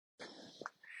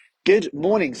Good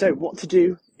morning. So, what to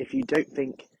do if you don't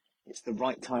think it's the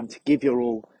right time to give your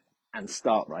all and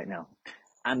start right now?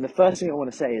 And the first thing I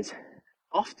want to say is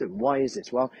often, why is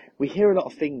this? Well, we hear a lot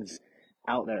of things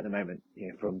out there at the moment,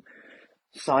 from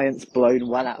science blown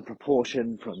well out of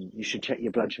proportion, from you should check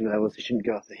your blood sugar levels, you shouldn't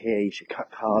go up to here, you should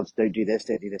cut carbs, don't do this,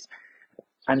 don't do this.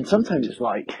 And sometimes it's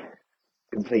like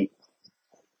complete,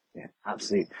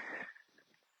 absolute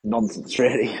nonsense,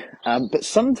 really. But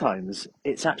sometimes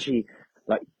it's actually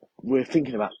like we're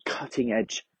thinking about cutting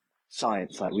edge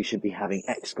science. Like we should be having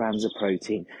X grams of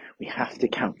protein. We have to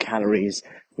count calories.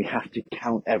 We have to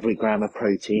count every gram of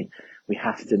protein. We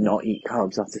have to not eat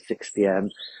carbs after 6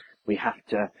 p.m. We have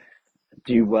to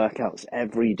do workouts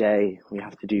every day. We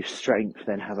have to do strength,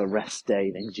 then have a rest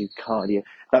day, then do cardio.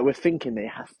 Like we're thinking that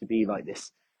it has to be like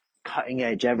this cutting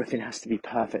edge. Everything has to be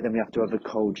perfect. Then we have to have a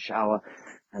cold shower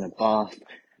and a bath.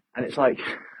 And it's like,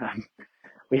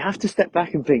 we have to step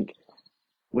back and think,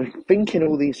 we're thinking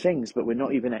all these things, but we're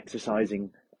not even exercising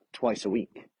twice a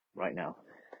week right now.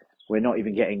 We're not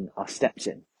even getting our steps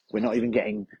in. We're not even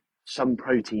getting some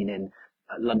protein in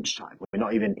at lunchtime. We're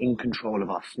not even in control of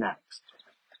our snacks.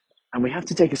 And we have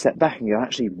to take a step back and go,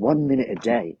 actually, 1 minute a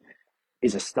day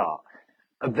is a start,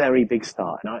 a very big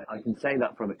start. And I can say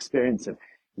that from experience of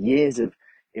years of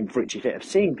in Fruity Fit of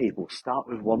seeing people start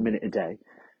with 1 minute a day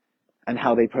and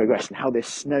how they progress and how this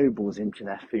snowballs into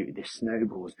their food, this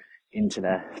snowballs into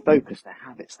their focus, their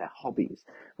habits, their hobbies,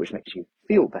 which makes you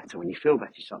feel better. When you feel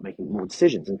better, you start making more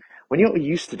decisions. And when you're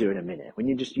used to doing a minute, when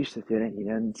you're just used to doing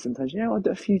it, and sometimes, I'll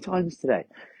do a few times today.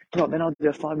 Then I'll do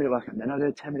a 5 minute workout, then I'll do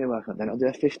a 10 minute workout, then I'll do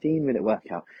a 15 minute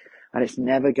workout. And it's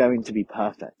never going to be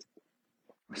perfect.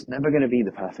 It's never going to be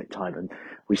the perfect time. And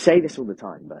we say this all the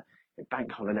time, but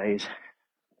bank holidays,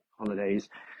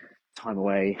 time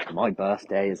away, my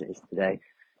birthday as it is today,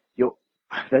 you're,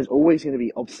 there's always going to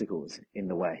be obstacles in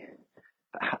the way.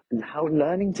 But how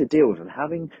learning to deal with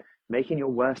them, making your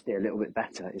worst day a little bit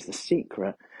better is the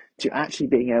secret to actually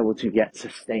being able to get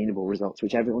sustainable results,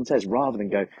 which everyone says, rather than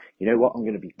go, you know what, I'm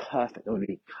going to be perfect, I'm going to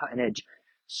be cutting edge,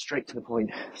 straight to the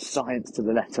point, science to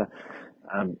the letter,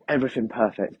 everything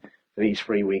perfect for these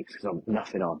 3 weeks because I'm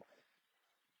nothing on.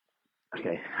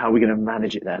 Okay, how are we going to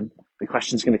manage it then? The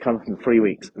question's going to come in 3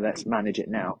 weeks. Let's manage it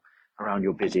now around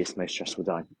your busiest, most stressful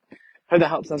time. Hope that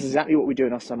helps. That's exactly what we do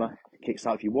in our summer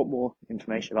Kickstart. If you want more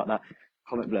information about that,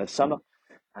 comment below summer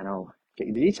and I'll get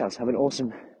you the details. Have an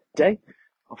awesome day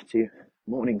off to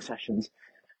morning sessions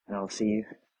and I'll see you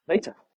later.